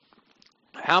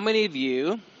How many of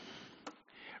you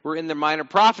were in the Minor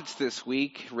Prophets this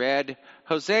week, read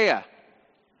Hosea?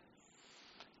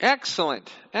 Excellent,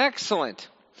 excellent.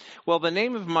 Well, the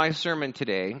name of my sermon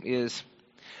today is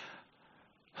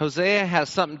Hosea Has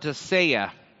Something to Say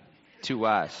to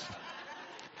Us.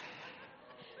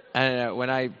 And when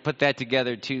I put that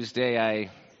together Tuesday, I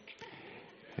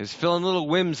was feeling a little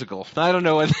whimsical. I don't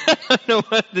know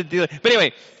what, the deal is. But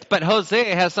anyway,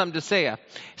 Hosea has something to say.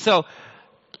 So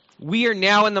we are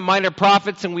now in the Minor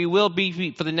Prophets, and we will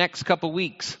be for the next couple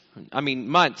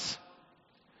months.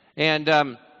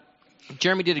 And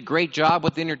Jeremy did a great job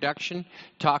with the introduction,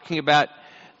 talking about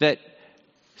that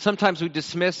sometimes we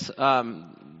dismiss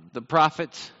the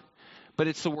prophets, but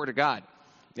it's the Word of God.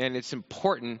 And it's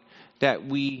important that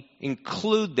we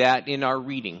include that in our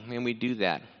reading, and we do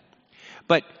that.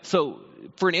 But so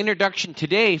for an introduction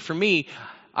today, for me,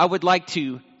 I would like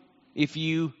to, if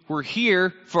you were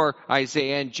here for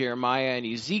Isaiah and Jeremiah and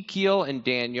Ezekiel and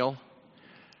Daniel,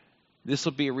 this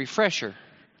will be a refresher.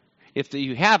 If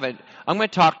you haven't, I'm going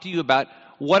to talk to you about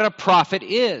what a prophet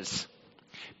is.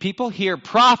 People hear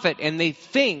prophet and they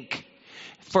think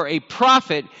for a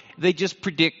prophet, they just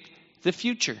predict the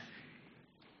future.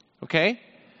 Okay?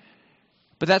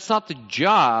 But that's not the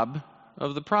job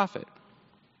of the prophet.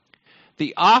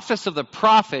 The office of the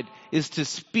prophet is to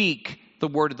speak the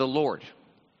word of the Lord.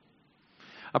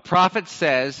 A prophet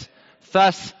says,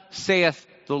 "Thus saith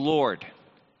the Lord,"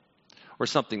 or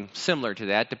something similar to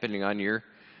that, depending on your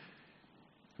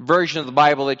version of the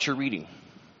Bible that you're reading.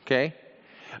 Okay?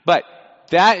 But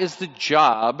that is the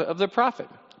job of the prophet,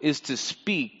 is to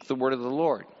speak the word of the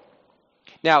Lord.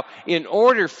 Now, in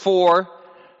order for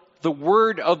the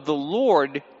word of the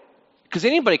Lord, because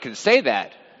anybody can say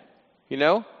that,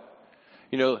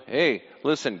 hey,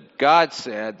 listen, God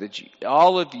said that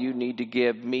all of you need to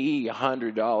give me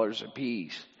 $100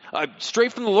 apiece.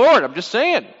 Straight from the Lord, I'm just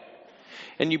saying.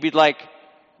 And you'd be like,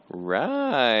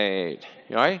 right.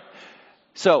 Right?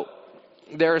 So,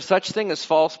 there is such thing as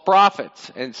false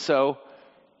prophets. And so,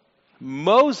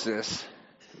 Moses,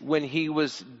 when he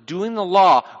was doing the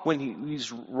law, when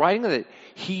he's writing it,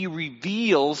 he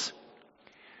reveals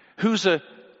who's a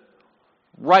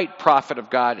right prophet of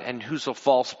God and who's a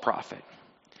false prophet.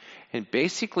 And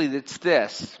basically it's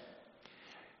this.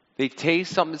 They tell you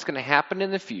something that's going to happen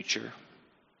in the future.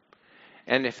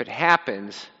 And if it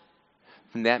happens,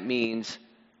 then that means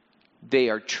they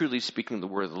are truly speaking the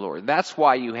word of the Lord. That's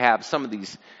why you have some of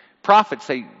these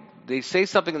prophets, they say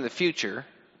something in the future,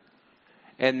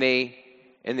 and they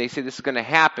say this is going to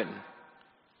happen.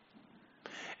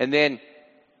 And then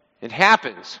it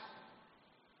happens.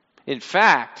 In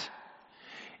fact,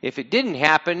 if it didn't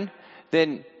happen,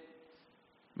 then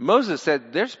Moses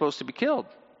said they're supposed to be killed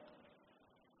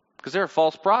because they're a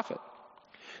false prophet.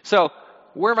 So,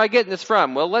 where am I getting this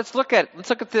from? Well, let's look at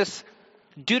this.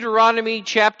 Deuteronomy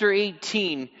chapter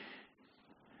 18,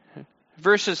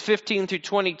 verses 15 through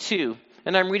 22,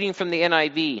 and I'm reading from the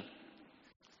NIV.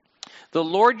 The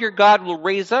Lord your God will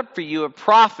raise up for you a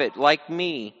prophet like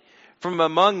me from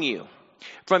among you,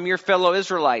 from your fellow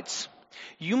Israelites.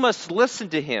 You must listen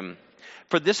to him,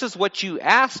 for this is what you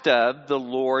asked of the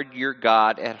Lord your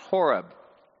God at Horeb.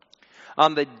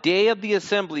 On the day of the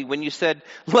assembly, when you said,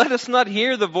 "Let us not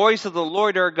hear the voice of the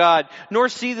Lord our God, nor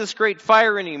see this great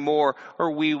fire anymore,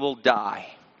 or we will die."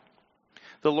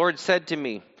 The Lord said to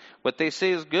me, "What they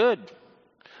say is good.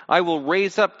 I will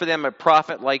raise up for them a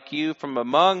prophet like you from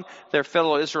among their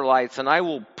fellow Israelites, and I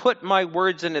will put my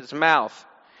words in his mouth.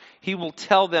 He will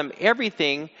tell them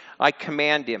everything I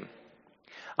command him.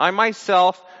 I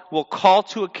myself will call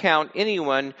to account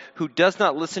anyone who does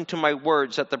not listen to my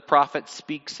words that the prophet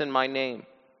speaks in my name.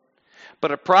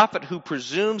 But a prophet who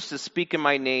presumes to speak in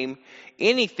my name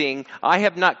anything I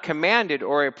have not commanded,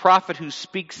 or a prophet who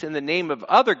speaks in the name of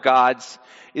other gods,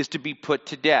 is to be put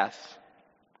to death."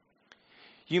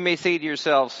 You may say to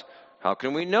yourselves, "How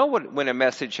can we know when a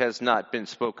message has not been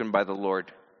spoken by the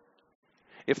Lord?"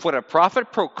 If what a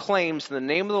prophet proclaims in the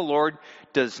name of the Lord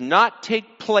does not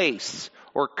take place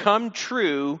or come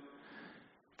true,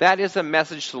 that is a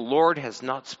message the Lord has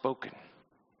not spoken.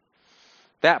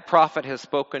 That prophet has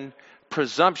spoken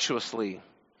presumptuously,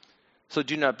 so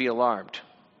do not be alarmed.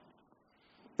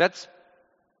 That's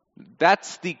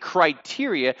the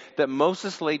criteria that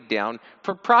Moses laid down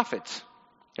for prophets.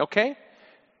 Okay?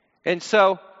 And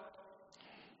so,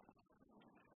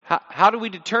 how do we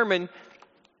determine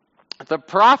the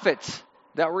prophets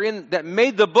that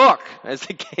made the book, as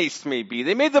the case may be?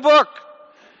 They made the book.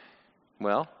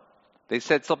 Well, they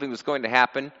said something was going to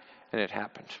happen, and it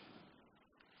happened.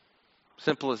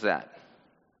 Simple as that.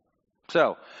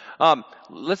 So,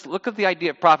 let's look at the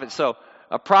idea of prophets. So,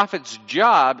 a prophet's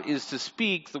job is to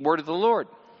speak the word of the Lord.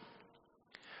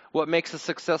 What makes a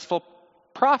successful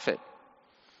prophet?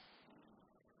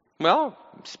 Well,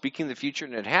 speaking the future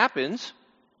and it happens.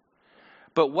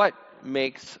 But what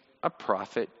makes a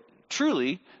prophet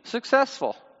truly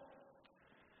successful?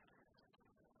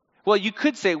 Well, you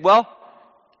could say, well,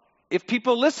 if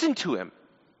people listen to him,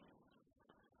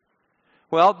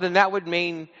 well, then that would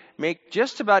make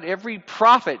just about every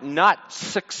prophet not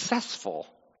successful.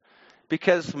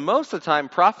 Because most of the time,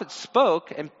 prophets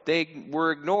spoke and they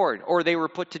were ignored, or they were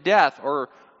put to death, or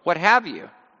what have you.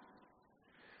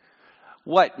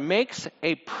 What makes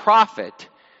a prophet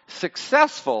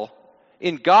successful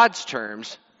in God's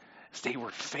terms is they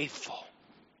were faithful.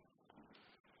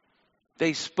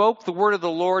 They spoke the word of the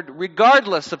Lord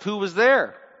regardless of who was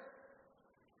there.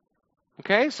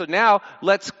 Okay, so now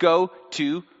let's go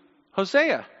to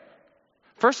Hosea.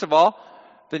 First of all,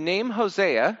 the name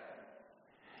Hosea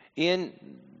in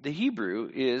the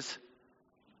Hebrew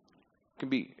can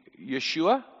be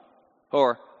Yeshua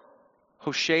or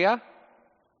Hoshea,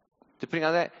 depending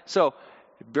on that. So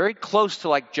very close to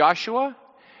like Joshua,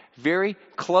 very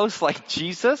close like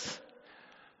Jesus.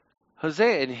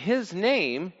 Hosea, and his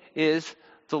name is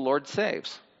the Lord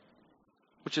saves,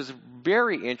 which is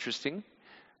very interesting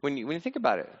when you think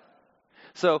about it.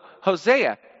 So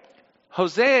Hosea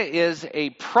is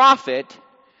a prophet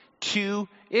to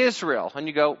Israel. And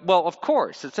you go, well, of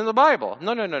course, it's in the Bible.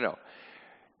 No.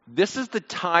 This is the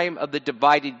time of the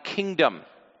divided kingdom.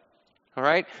 All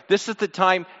right? This is the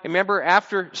time, remember,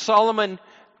 after Solomon,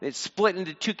 it split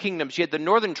into two kingdoms. You had the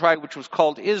northern tribe, which was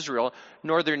called Israel,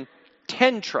 northern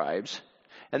 10 tribes,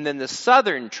 and then the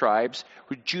southern tribes,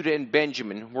 with Judah and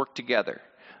Benjamin, worked together.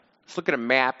 Let's look at a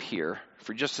map here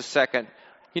for just a second.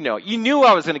 You knew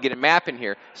I was going to get a map in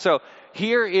here. So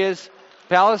here is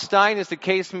Palestine, as the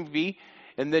case may be,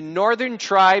 and the northern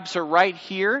tribes are right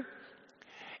here,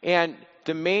 and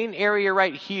the main area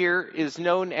right here is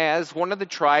known as, one of the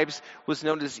tribes was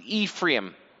known as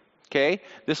Ephraim. Okay?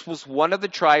 This was one of the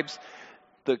tribes,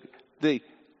 the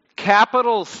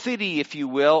capital city, if you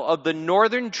will, of the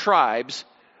northern tribes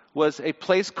was a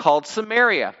place called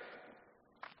Samaria.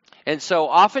 And so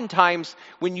oftentimes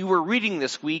when you were reading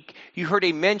this week, you heard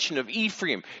a mention of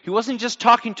Ephraim. He wasn't just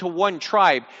talking to one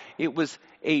tribe. It was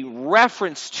a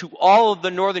reference to all of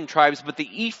the northern tribes, but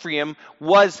the Ephraim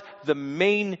was the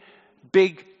main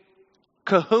big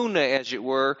kahuna, as it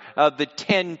were, of the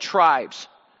 10 tribes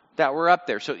that were up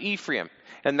there. So Ephraim,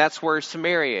 and that's where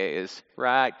Samaria is,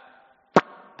 right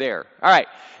there. All right,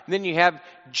 and then you have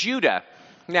Judah.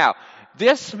 Now,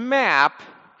 this map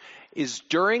is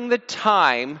during the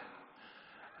time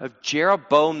of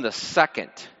Jeroboam II.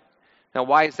 Now,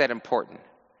 why is that important?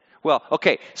 Well,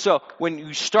 okay, so when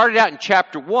you started out in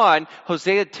chapter 1,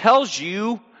 Hosea tells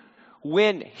you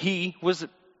when he was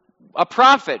a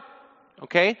prophet,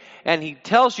 okay? And he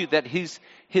tells you that his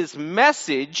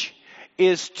message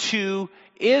is to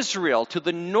Israel, to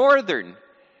the northern,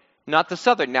 not the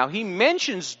southern. Now, he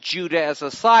mentions Judah as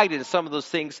a side in some of those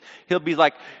things. He'll be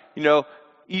like,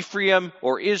 Ephraim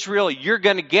or Israel, you're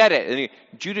going to get it.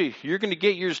 And Judah, you're going to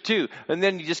get yours too. And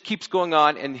then he just keeps going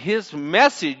on. And his main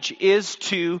message is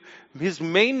to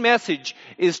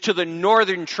the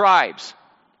northern tribes.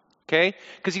 Okay?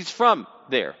 Because he's from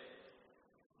there.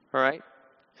 All right?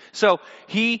 So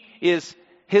his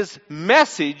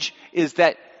message is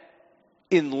that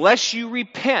unless you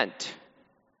repent,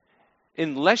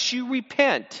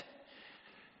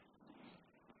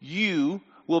 you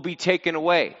will be taken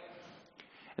away.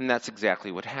 And that's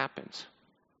exactly what happens.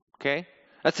 Okay?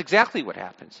 That's exactly what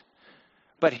happens.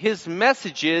 But his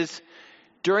message is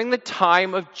during the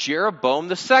time of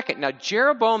Jeroboam II. Now,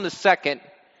 Jeroboam II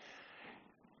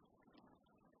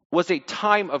was a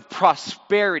time of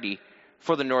prosperity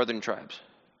for the northern tribes.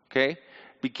 Okay?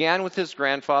 Began with his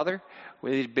grandfather.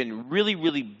 It had been really,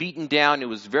 really beaten down. It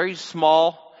was very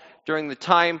small during the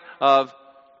time of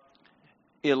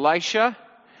Elisha.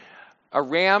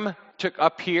 Aram took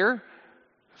up here,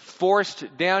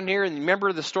 forced down here, and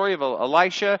remember the story of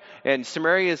Elisha, and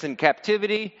Samaria is in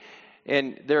captivity,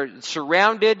 and they're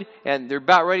surrounded, and they're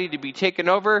about ready to be taken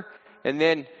over, and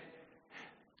then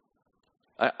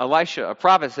Elisha, a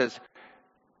prophet, says,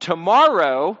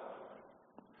 tomorrow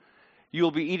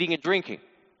you'll be eating and drinking.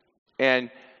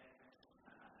 And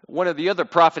one of the other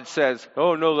prophets says,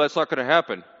 oh no, that's not going to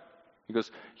happen. He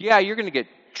goes, yeah, you're going to get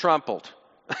trampled.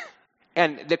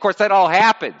 And of course that all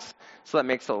happens. So that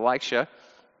makes Elisha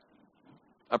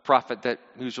a prophet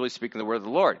who's really speaking the word of the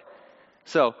Lord.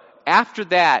 So after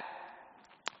that,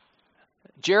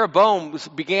 Jeroboam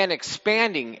began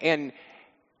expanding, and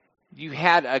you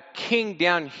had a king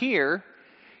down here,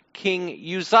 King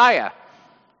Uzziah.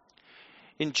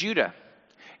 in Judah.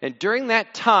 And during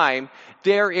that time,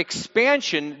 their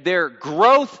expansion, their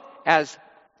growth as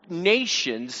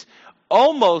nations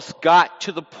almost got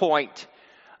to the point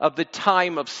of the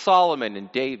time of Solomon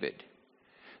and David.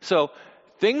 So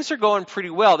things are going pretty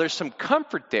well. There's some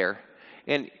comfort there.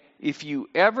 And if you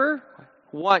ever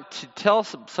want to tell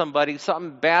somebody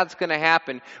something bad's going to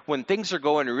happen when things are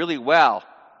going really well,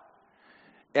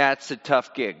 that's a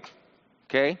tough gig.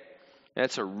 Okay?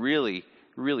 That's a really,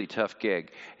 really tough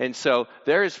gig. And so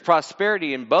there is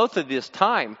prosperity in both of this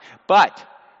time, but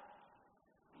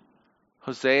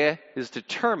Hosea is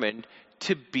determined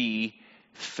to be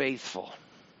faithful.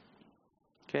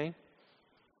 Okay?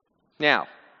 Now,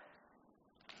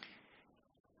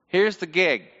 here's the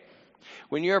gig.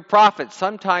 When you're a prophet,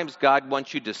 sometimes God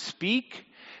wants you to speak,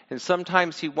 and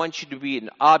sometimes He wants you to be an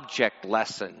object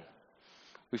lesson.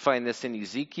 We find this in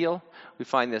Ezekiel. We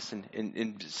find this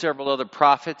in several other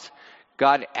prophets.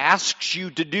 God asks you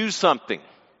to do something.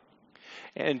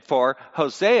 And for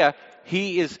Hosea,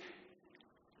 he is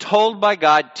told by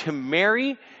God to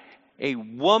marry a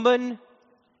woman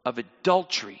of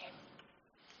adultery.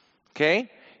 Okay?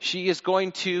 She is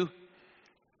going to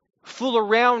fool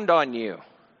around on you.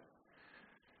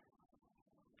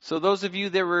 So those of you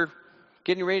that were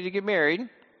getting ready to get married,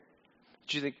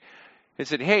 did you think, they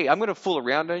said, hey, I'm going to fool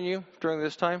around on you during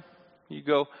this time? You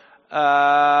go,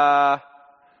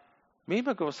 maybe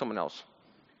I'll go with someone else.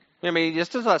 I mean,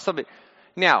 just as something.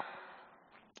 Now,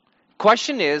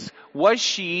 question is, was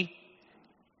she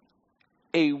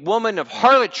a woman of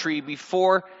harlotry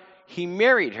before he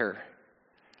married her?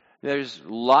 There's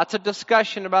lots of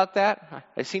discussion about that.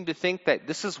 I seem to think that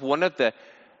this is one of the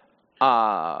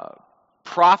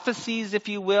prophecies, if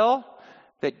you will,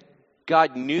 that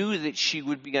God knew that she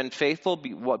would be unfaithful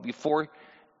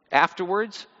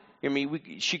afterwards. I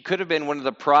mean, she could have been one of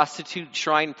the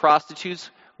shrine prostitutes.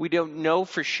 We don't know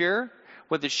for sure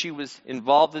whether she was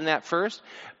involved in that first.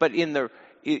 But in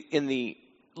the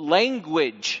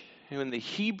language, in the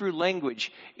Hebrew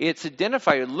language, it's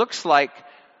identified. It looks like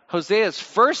Hosea's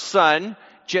first son,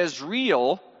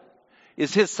 Jezreel,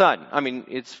 is his son. I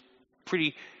mean,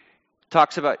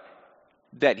 talks about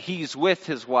that he's with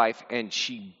his wife and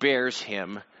she bears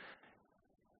him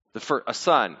a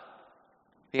son.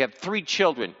 They have 3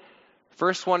 children.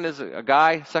 First one is a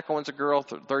guy, second one's a girl,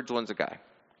 third one's a guy.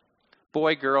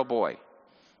 Boy, girl, boy.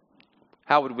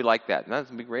 How would we like that? That's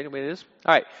a big great way it is.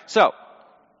 All right, so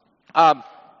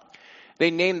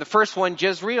they named the first one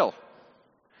Jezreel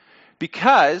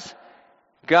because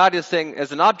God is saying,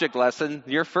 as an object lesson,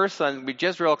 your first son will be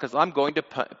Jezreel because I'm going to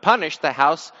punish the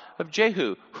house of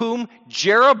Jehu, whom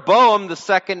Jeroboam the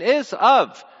second is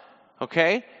of.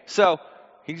 Okay? So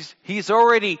Hosea is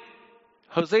already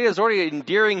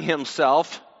endearing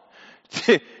himself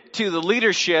to the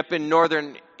leadership in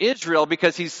northern Israel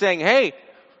because he's saying, hey,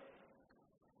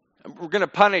 we're going to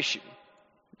punish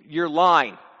your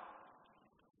line.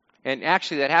 And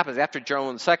actually that happens after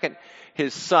Jeroboam II.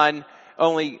 His son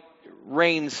only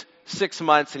reigns 6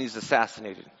 months and he's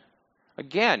assassinated.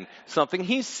 Again, something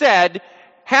he said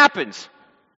happens.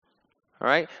 All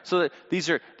right? So these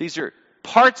are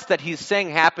parts that he's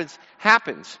saying happens.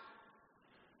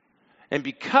 And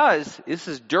because this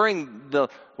is during the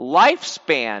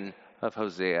lifespan of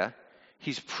Hosea,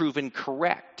 he's proven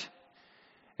correct.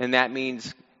 And that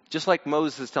means, just like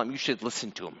Moses telling him, you should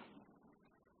listen to him.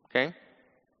 Okay?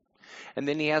 And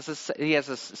then he has a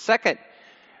second.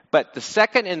 But the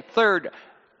second and third,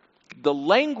 the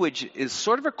language is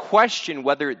sort of a question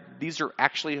whether these are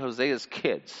actually Hosea's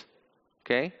kids.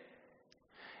 Okay?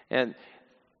 And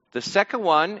the second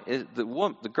one is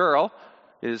the girl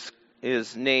is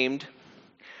named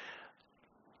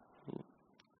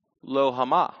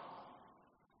Lo-Hamah.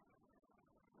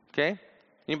 Okay?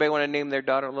 Anybody want to name their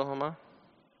daughter Lo-Hamah?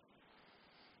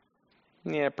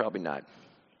 Yeah, probably not.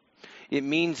 It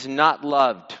means not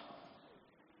loved.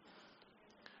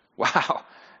 Wow,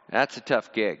 that's a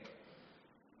tough gig.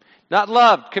 Not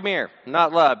loved, come here.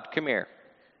 Not loved, come here.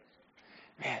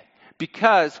 Man,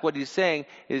 because what he's saying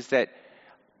is that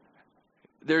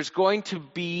there's going to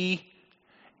be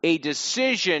a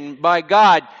decision by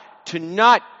God to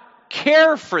not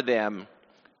care for them,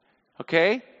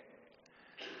 okay?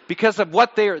 Because of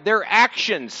what their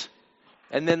actions.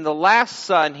 And then the last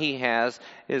son he has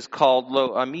is called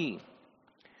Lo-Ammi.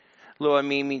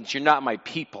 Lo-Ammi means you're not my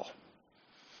people.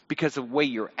 Because of the way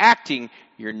you're acting,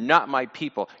 you're not my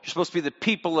people. You're supposed to be the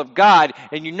people of God,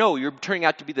 and you're turning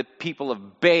out to be the people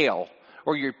of Baal,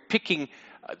 or you're picking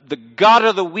the God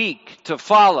of the week to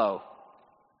follow.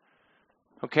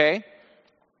 Okay?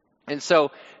 And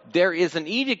so there is an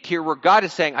edict here where God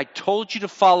is saying, I told you to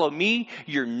follow me,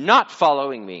 you're not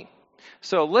following me.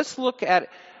 So let's look at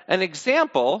an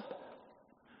example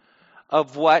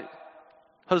of what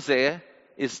Hosea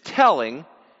is telling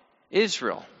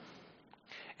Israel.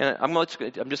 And I'm just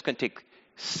going to take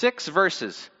 6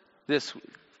 verses. The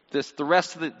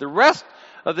rest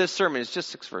of this sermon is just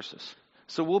 6 verses.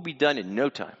 So we'll be done in no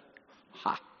time.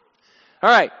 Ha. All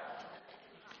right.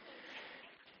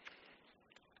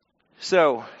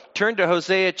 So turn to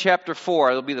Hosea chapter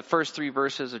 4. It'll be the first 3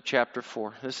 verses of chapter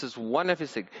 4. This is one of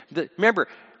his things. Remember,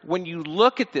 when you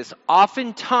look at this,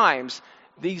 oftentimes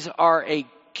these are a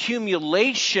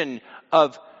accumulation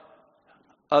of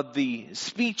the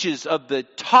speeches, of the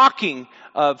talking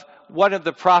of one of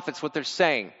the prophets, what they're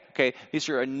saying. Okay, these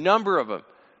are a number of them.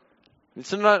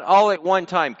 It's not all at one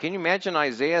time. Can you imagine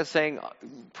Isaiah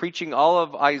preaching all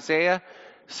of Isaiah,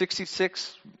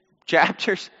 66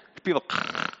 chapters? People,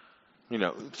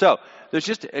 So there's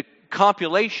just a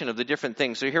compilation of the different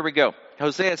things. So here we go.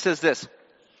 Hosea says this.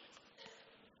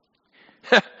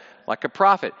 Like a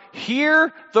prophet.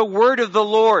 Hear the word of the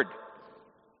Lord,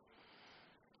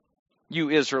 you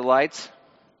Israelites,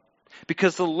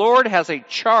 because the Lord has a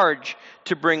charge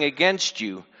to bring against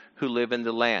you who live in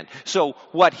the land. So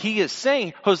what he is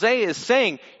saying, Hosea is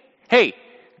saying, hey,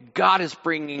 God is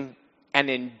bringing an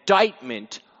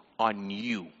indictment on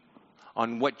you,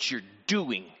 on what you're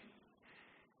doing.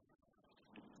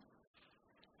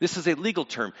 This is a legal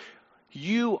term.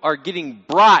 You are getting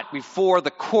brought before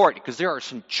the court because there are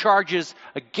some charges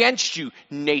against you,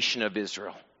 nation of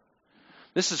Israel.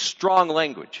 This is strong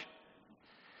language.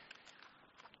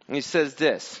 And he says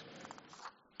this.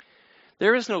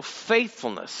 There is no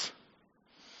faithfulness,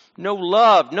 no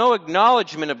love, no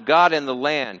acknowledgement of God in the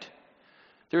land.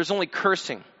 There is only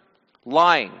cursing,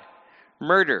 lying,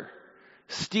 murder,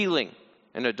 stealing,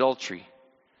 and adultery.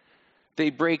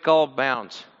 They break all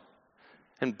bounds,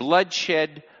 and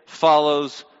bloodshed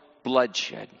follows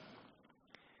bloodshed.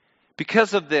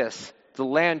 Because of this, the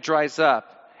land dries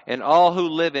up, and all who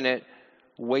live in it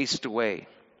waste away.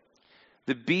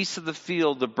 The beasts of the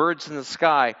field, the birds in the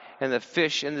sky, and the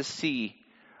fish in the sea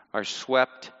are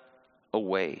swept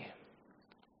away.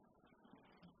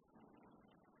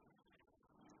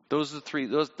 Those are the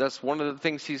 3. That's one of the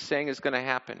things he's saying is going to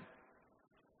happen.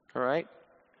 All right?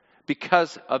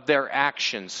 Because of their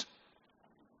actions.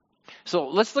 So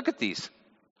let's look at these.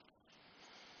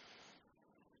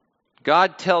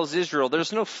 God tells Israel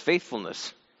there's no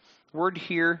faithfulness. The word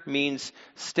here means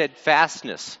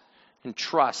steadfastness and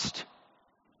trust.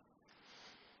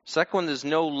 Second one, there's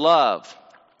no love.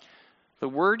 The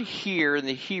word here in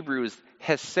the Hebrew is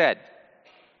hesed.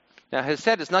 Now,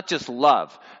 hesed is not just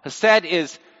love. Hesed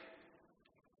is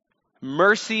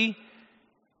mercy,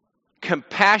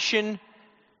 compassion,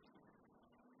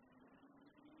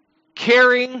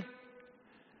 caring,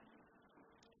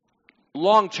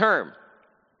 long term.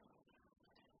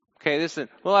 Okay, this is,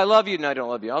 well, I love you and I don't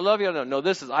love you. I love you, I don't. No,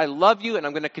 this is, I love you and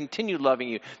I'm going to continue loving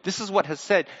you. This is what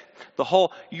hesed,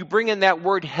 you bring in that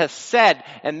word hesed,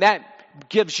 and that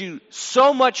gives you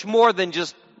so much more than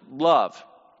just love.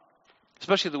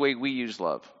 Especially the way we use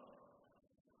love.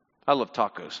 I love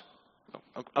tacos.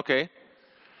 Okay.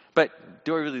 But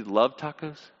do I really love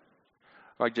tacos?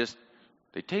 Or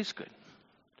they taste good.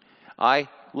 I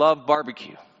love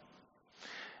barbecue.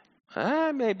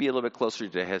 I may be a little bit closer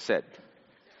to hesed.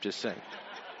 Just saying.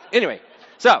 Anyway,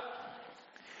 so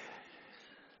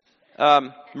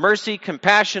mercy,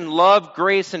 compassion, love,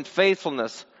 grace, and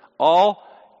faithfulness all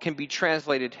can be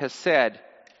translated hesed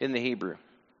in the Hebrew.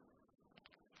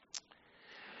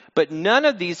 But none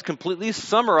of these completely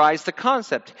summarize the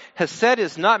concept. Hesed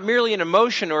is not merely an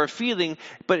emotion or a feeling,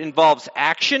 but involves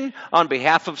action on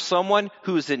behalf of someone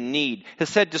who is in need.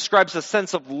 Hesed describes a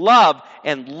sense of love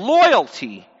and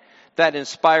loyalty that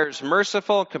inspires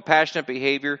merciful and compassionate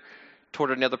behavior toward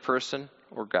another person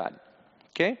or God.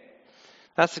 Okay?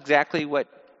 That's exactly what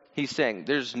he's saying.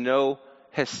 There's no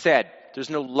hesed. There's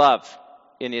no love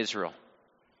in Israel.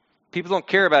 People don't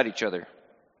care about each other.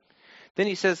 Then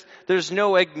he says there's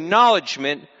no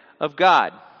acknowledgement of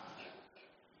God.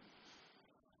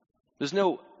 There's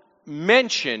no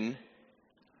mention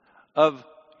of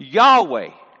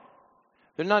Yahweh.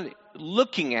 They're not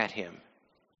looking at him.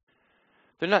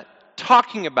 They're not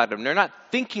talking about him. They're not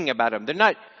thinking about him.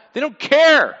 They don't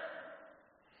care.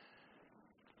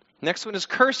 Next one is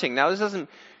cursing. Now, this isn't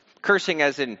cursing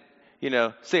as in,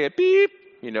 say a beep.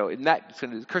 In that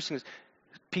cursing is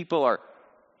people are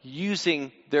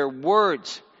using their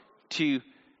words to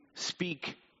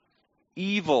speak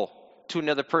evil to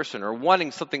another person or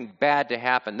wanting something bad to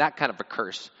happen. That kind of a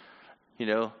curse.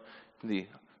 The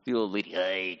old lady,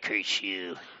 I curse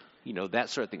you. that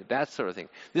sort of thing.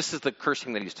 This is the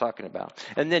cursing that he's talking about.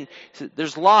 And then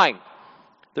there's lying.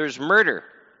 There's murder.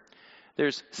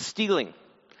 There's stealing.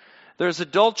 There's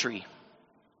adultery.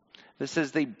 This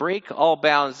says they break all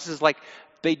bounds. This is like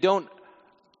they don't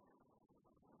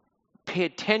pay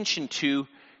attention to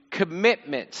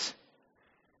commitments.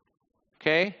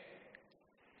 Okay?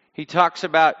 He talks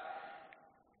about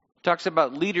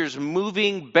leaders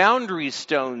moving boundary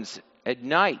stones at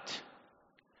night.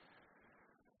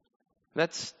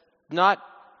 That's not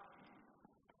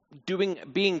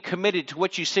being committed to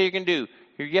what you say you're going to do.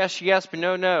 You're yes, yes, but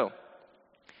no, no.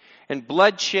 And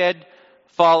bloodshed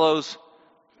follows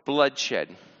bloodshed.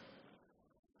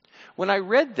 When I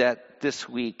read that this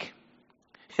week,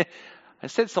 I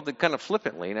said something kind of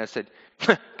flippantly, and I said,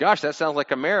 gosh, that sounds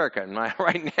like America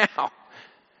right now.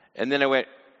 And then I went,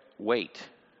 wait.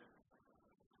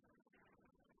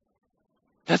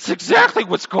 That's exactly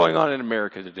what's going on in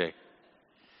America today.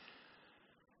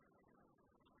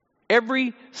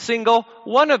 Every single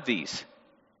one of these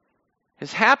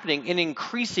is happening in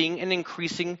increasing and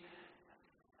increasing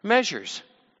measures.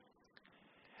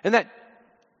 And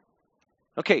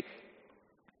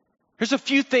here's a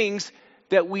few things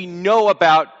that we know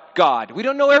about God. We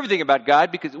don't know everything about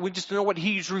God because we just know what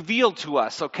He's revealed to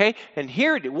us, okay? And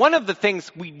here, one of the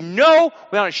things we know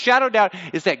without a shadow of doubt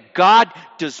is that God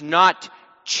does not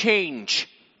change.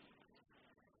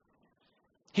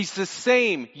 He's the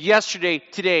same yesterday,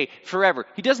 today, forever.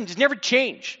 He does never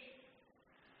change.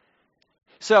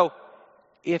 So,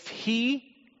 if He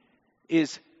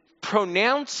is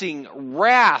pronouncing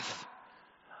wrath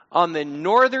on the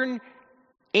northern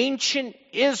ancient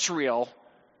Israel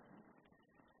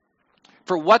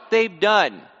for what they've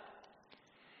done,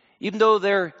 even though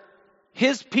they're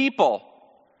His people,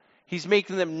 He's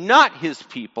making them not His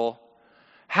people,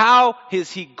 how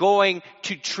is He going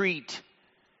to treat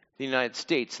the United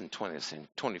States in the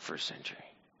 21st century?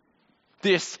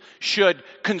 This should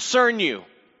concern you.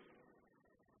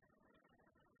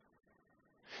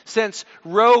 Since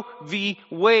Roe v.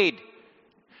 Wade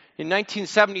in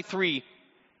 1973,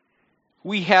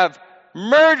 we have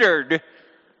murdered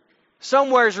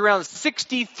somewhere around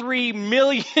 63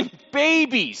 million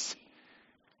babies.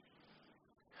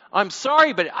 I'm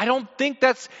sorry, but I don't think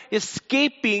that's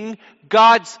escaping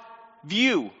God's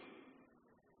view.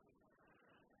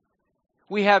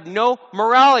 We have no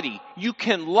morality. You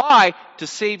can lie to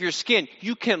save your skin.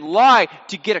 You can lie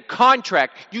to get a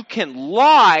contract. You can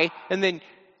lie and then,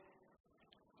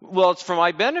 it's for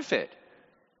my benefit.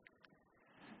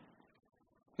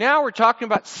 Now we're talking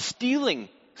about stealing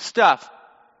stuff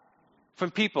from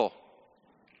people.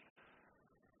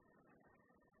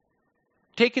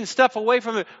 Taking stuff away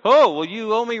from it. Oh, well,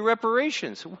 you owe me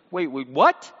reparations. Wait,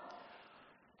 what?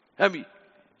 I mean,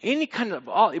 you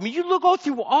go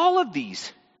through all of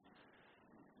these.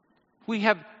 We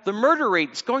have the murder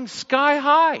rates going sky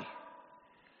high.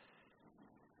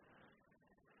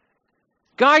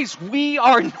 Guys, we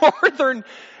are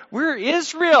we're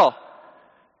Israel.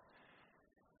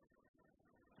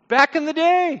 Back in the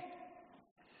day.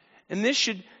 And this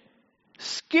should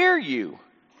scare you.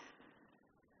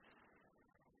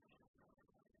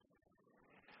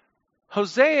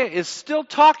 Hosea is still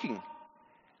talking.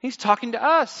 He's talking to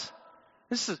us.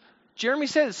 Jeremy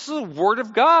said, this is a word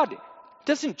of God. It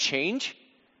doesn't change.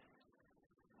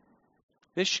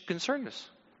 This should concern us.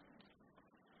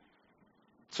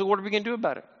 So what are we going to do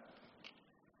about it?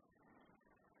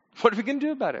 What are we going to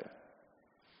do about it?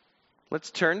 Let's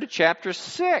turn to chapter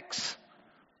 6.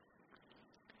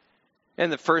 And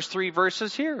the first 3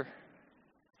 verses here.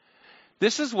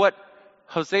 This is what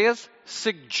Hosea's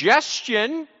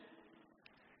suggestion,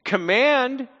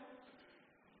 command,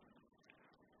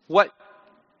 what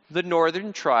the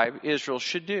northern tribe, Israel,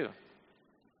 should do.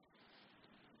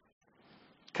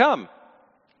 Come,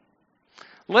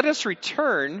 let us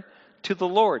return to the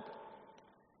Lord.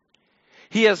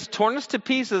 He has torn us to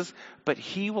pieces, but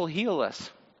He will heal us.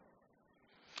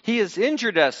 He has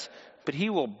injured us, but He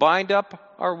will bind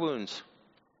up our wounds.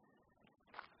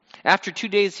 After 2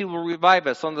 days He will revive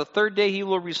us. On the 3rd day He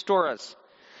will restore us,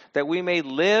 that we may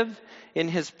live in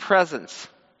His presence.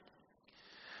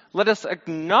 Let us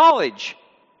acknowledge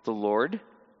the Lord.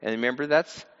 And remember,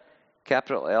 that's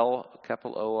capital L,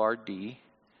 capital O-R-D.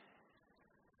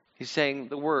 He's saying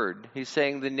the word. He's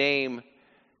saying the name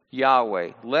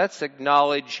Yahweh. Let's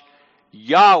acknowledge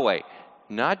Yahweh.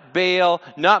 Not Baal,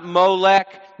 not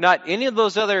Molech, not any of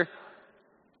those other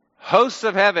hosts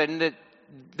of heaven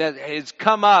that has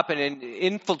come up and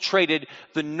infiltrated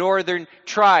the northern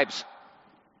tribes.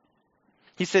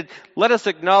 He said, let us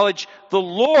acknowledge the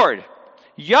Lord,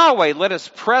 Yahweh, let us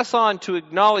press on to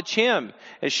acknowledge him.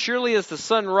 As surely as the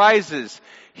sun rises,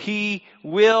 he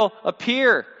will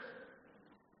appear.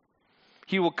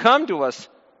 He will come to us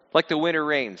like the winter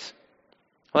rains,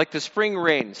 like the spring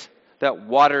rains that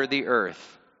water the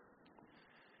earth.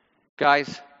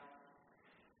 Guys,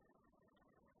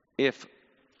 if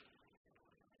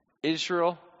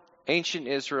Israel, ancient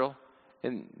Israel,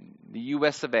 and the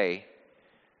US of A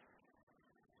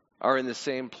are in the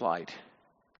same plight,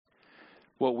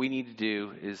 what we need to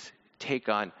do is take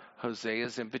on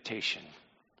Hosea's invitation.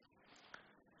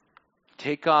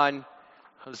 Take on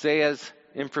Hosea's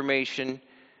information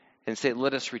and say,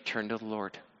 let us return to the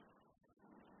Lord.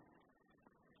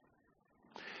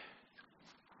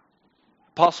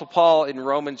 Apostle Paul in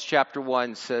Romans chapter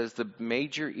 1 says the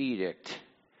major edict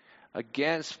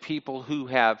against people who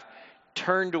have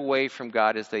turned away from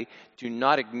God is they do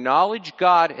not acknowledge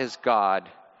God as God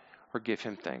or give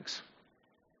him thanks.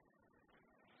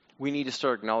 We need to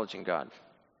start acknowledging God.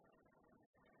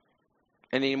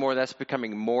 And anymore, that's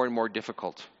becoming more and more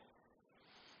difficult.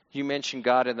 You mention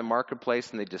God in the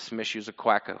marketplace and they dismiss you as a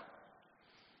quacko.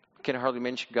 You can hardly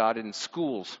mention God in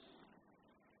schools.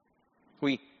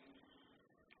 We've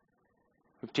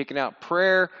taken out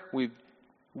prayer.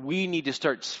 We need to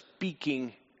start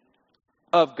speaking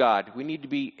of God. We need to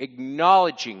be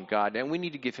acknowledging God, and we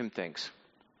need to give him thanks.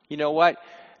 You know what?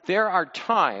 There are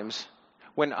times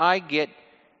when I get,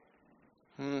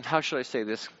 how should I say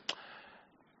this?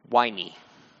 Whiny.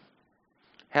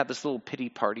 Have this little pity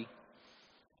party.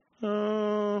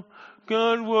 Oh,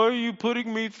 God, why are you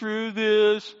putting me through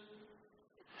this?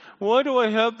 Why do I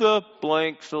have the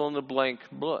blank, fill in the blank?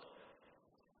 Blah.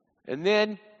 And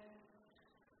then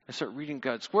I start reading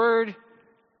God's word.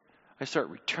 I start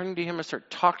returning to him. I start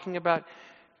talking about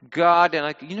God.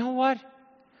 And you know what?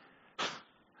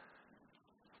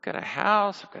 I've got a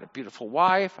house. I've got a beautiful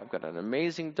wife. I've got an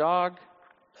amazing dog.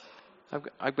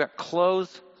 I've got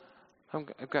clothes.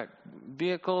 I've got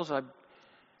vehicles. I'm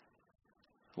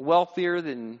wealthier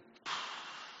than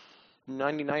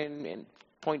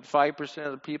 99.5%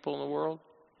 of the people in the world.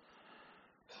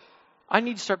 I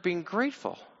need to start being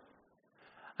grateful.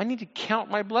 I need to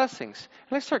count my blessings.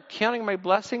 And I start counting my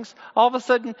blessings, all of a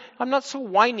sudden, I'm not so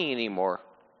whiny anymore.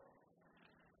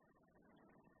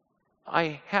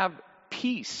 I have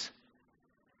peace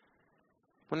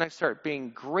when I start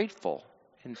being grateful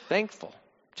and thankful.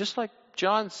 Just like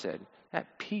John said,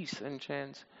 that peace and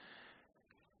chance.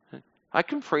 I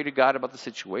can pray to God about the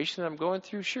situation that I'm going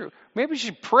through, sure. Maybe I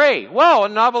should pray. Wow, a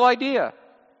novel idea.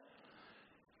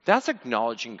 That's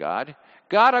acknowledging God.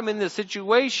 God, I'm in this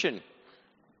situation.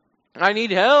 I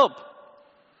need help.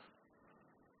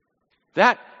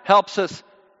 That helps us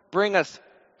bring us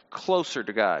closer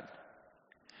to God.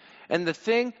 And the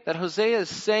thing that Hosea is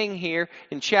saying here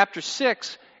in chapter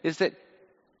 6 is that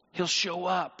he'll show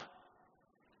up.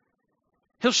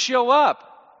 He'll show up.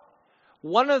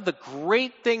 One of the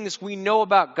great things we know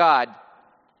about God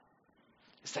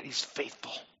is that he's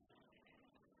faithful.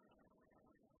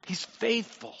 He's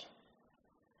faithful.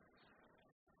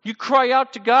 You cry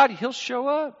out to God, he'll show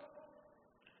up.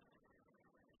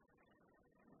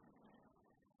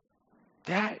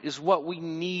 That is what we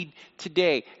need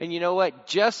today. And you know what?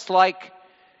 Just like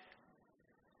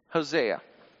Hosea,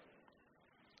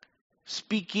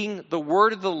 speaking the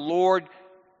word of the Lord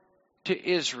to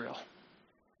Israel,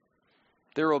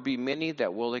 there will be many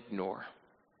that will ignore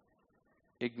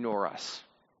us,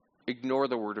 ignore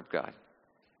the word of God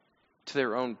to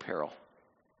their own peril.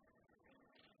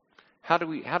 How do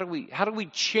we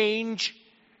change?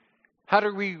 How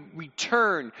do we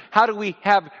return? How do we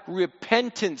have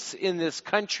repentance in this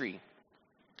country?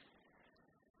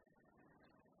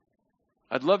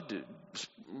 I'd love to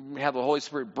have the Holy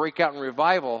Spirit break out in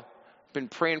revival. I've been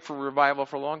praying for revival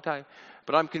for a long time.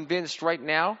 But I'm convinced right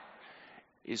now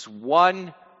is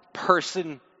one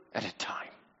person at a time.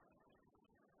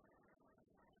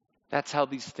 That's how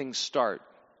these things start.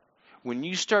 When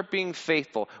you start being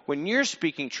faithful, when you're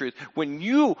speaking truth, when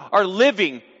you are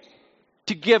living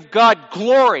to give God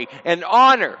glory and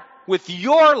honor with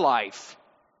your life,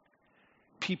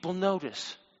 people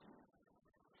notice.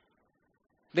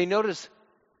 They notice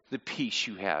the peace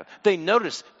you have. They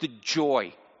notice the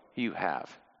joy you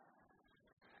have.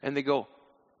 And they go,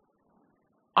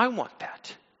 I want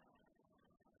that.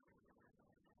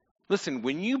 Listen,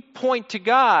 when you point to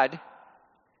God,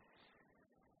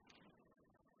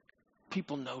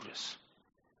 people notice.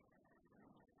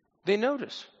 They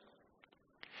notice.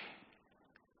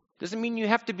 Doesn't mean you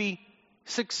have to be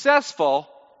successful.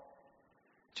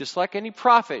 Just like any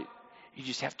prophet, you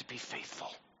just have to be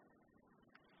faithful.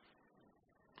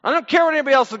 I don't care what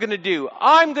anybody else is going to do.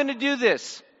 I'm going to do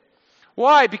this.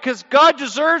 Why? Because God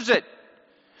deserves it.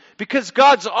 Because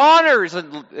God's honor is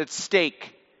at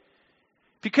stake.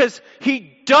 Because He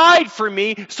died for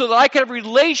me so that I could have a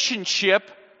relationship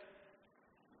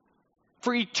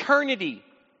for eternity.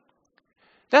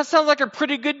 That sounds like a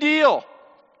pretty good deal.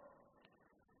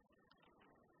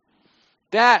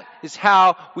 That is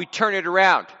how we turn it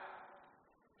around.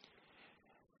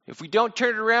 If we don't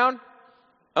turn it around,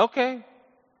 okay.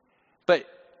 But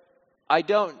I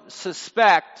don't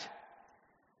suspect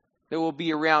that we'll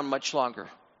be around much longer.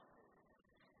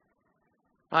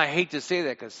 I hate to say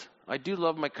that because I do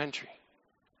love my country.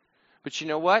 But you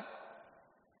know what?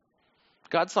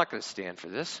 God's not going to stand for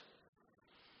this.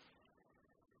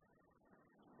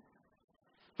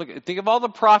 Look, think of all the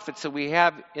prophets that we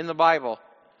have in the Bible.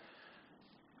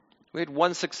 We had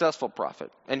one successful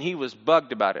prophet, and he was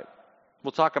bugged about it.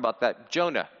 We'll talk about that.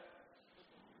 Jonah.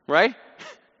 Right?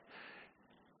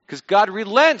 Because God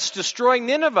relents destroying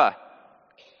Nineveh.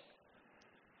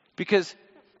 Because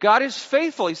God is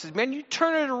faithful. He says, man, you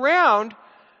turn it around,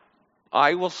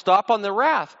 I will stop on the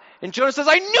wrath. And Jonah says,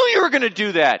 I knew you were going to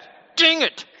do that. Dang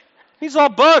it. He's all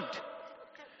bugged.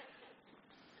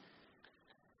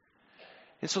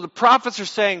 And so the prophets are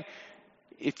saying,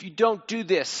 if you don't do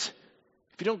this,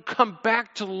 if you don't come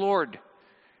back to the Lord,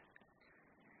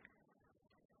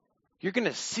 you're going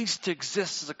to cease to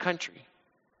exist as a country.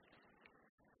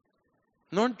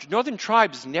 Northern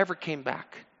tribes never came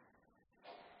back.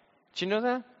 Did you know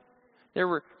that? There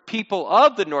were people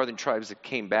of the northern tribes that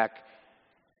came back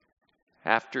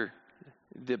after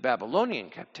the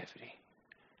Babylonian captivity.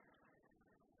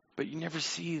 But you never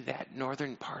see that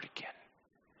northern part again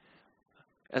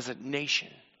as a nation.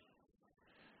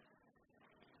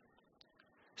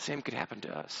 Same could happen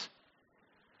to us.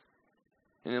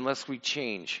 And unless we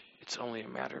change, it's only a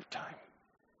matter of time.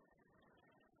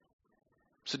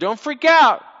 So don't freak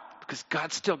out, because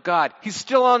God's still God. He's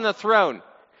still on the throne.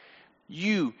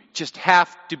 You just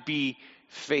have to be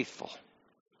faithful.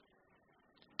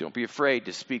 Don't be afraid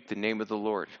to speak the name of the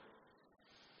Lord,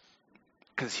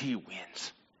 because He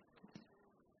wins.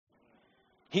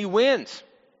 He wins.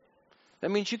 That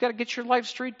means you got to get your life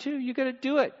straight too. You got to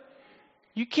do it.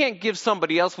 You can't give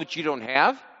somebody else what you don't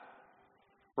have.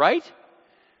 Right?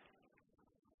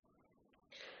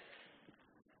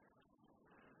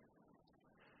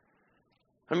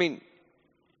 I mean,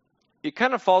 it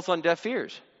kind of falls on deaf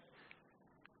ears.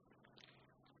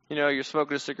 You know, you're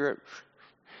smoking a cigarette.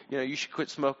 You know, you should quit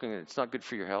smoking. It's not good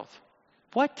for your health.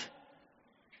 What?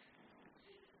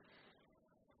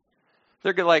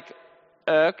 They're like,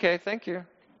 okay, thank you.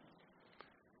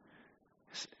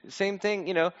 Same thing,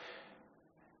 you know,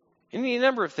 any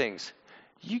number of things.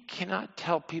 You cannot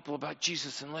tell people about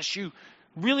Jesus unless you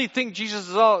really think Jesus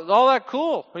is all that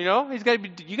cool. You know, you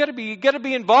got to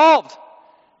be involved.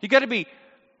 You got to be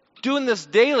doing this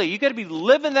daily. You got to be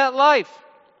living that life.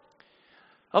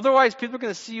 Otherwise, people are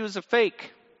going to see you as a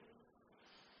fake.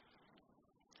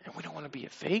 And we don't want to be a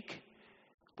fake.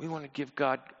 We want to give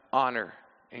God honor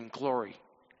and glory.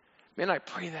 Man, I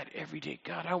pray that every day.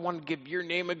 God, I want to give your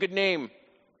name a good name.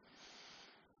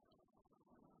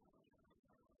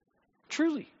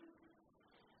 Truly.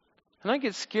 And I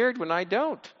get scared when I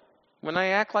don't. When I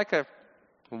act like a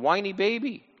whiny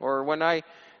baby. Or when I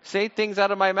say things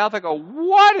out of my mouth, I go,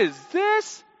 what is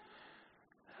this?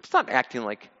 It's not acting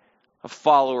like a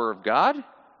follower of God.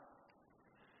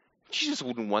 Jesus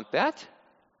wouldn't want that.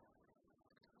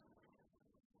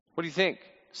 What do you think?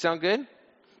 Sound good?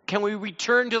 Can we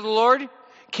return to the Lord?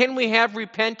 Can we have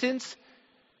repentance?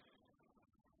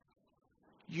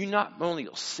 You not only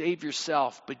will save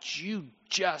yourself, but you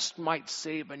just might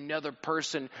save another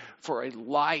person for a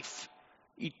life,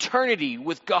 eternity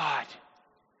with God.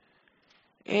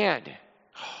 And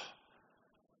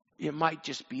it might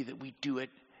just be that we do it,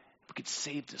 we could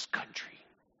save this country.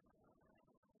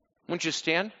 Won't you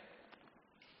stand?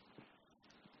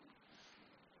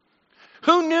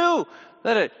 Who knew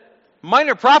that a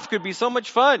minor prophet could be so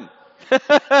much fun?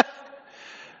 Let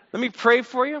me pray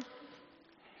for you.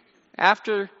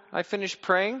 After I finish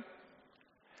praying,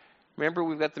 remember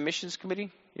we've got the missions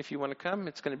committee. If you want to come,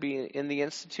 it's going to be in the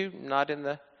Institute, not in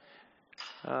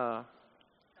the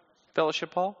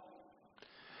fellowship hall.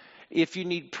 If you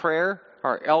need prayer,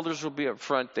 our elders will be up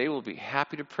front. They will be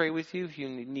happy to pray with you. If you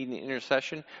need an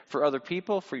intercession for other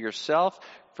people, for yourself,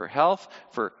 for health,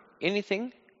 for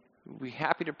anything, we'll be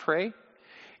happy to pray.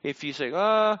 If you say,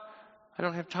 I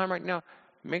don't have time right now,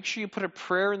 make sure you put a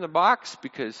prayer in the box,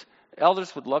 because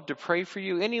elders would love to pray for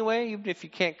you anyway, even if you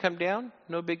can't come down.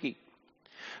 No biggie.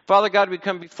 Father God, we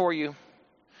come before you.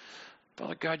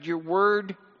 Father God, your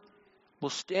word will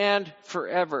stand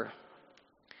forever.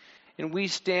 And we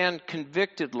stand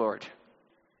convicted, Lord,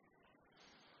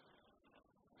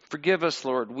 Forgive us,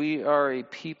 Lord. We are a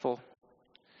people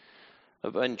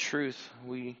of untruth.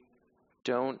 We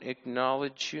don't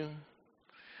acknowledge you.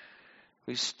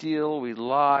 We steal, we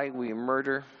lie, we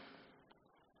murder.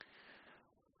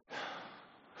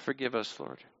 Forgive us,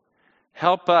 Lord.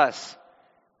 Help us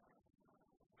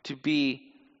to be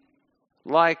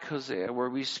like Hosea, where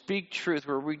we speak truth,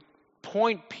 where we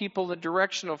point people in the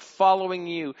direction of following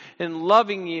you and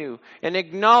loving you and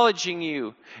acknowledging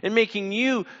you and making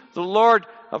you the Lord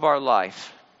of our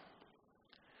life.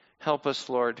 Help us,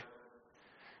 Lord,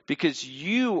 because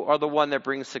you are the one that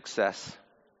brings success.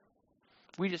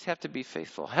 We just have to be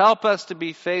faithful. Help us to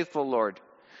be faithful, Lord.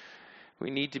 We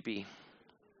need to be,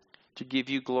 to give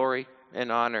you glory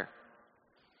and honor.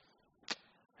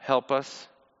 Help us,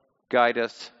 guide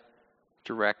us,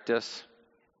 direct us.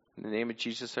 In the name of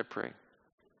Jesus I pray.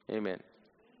 Amen.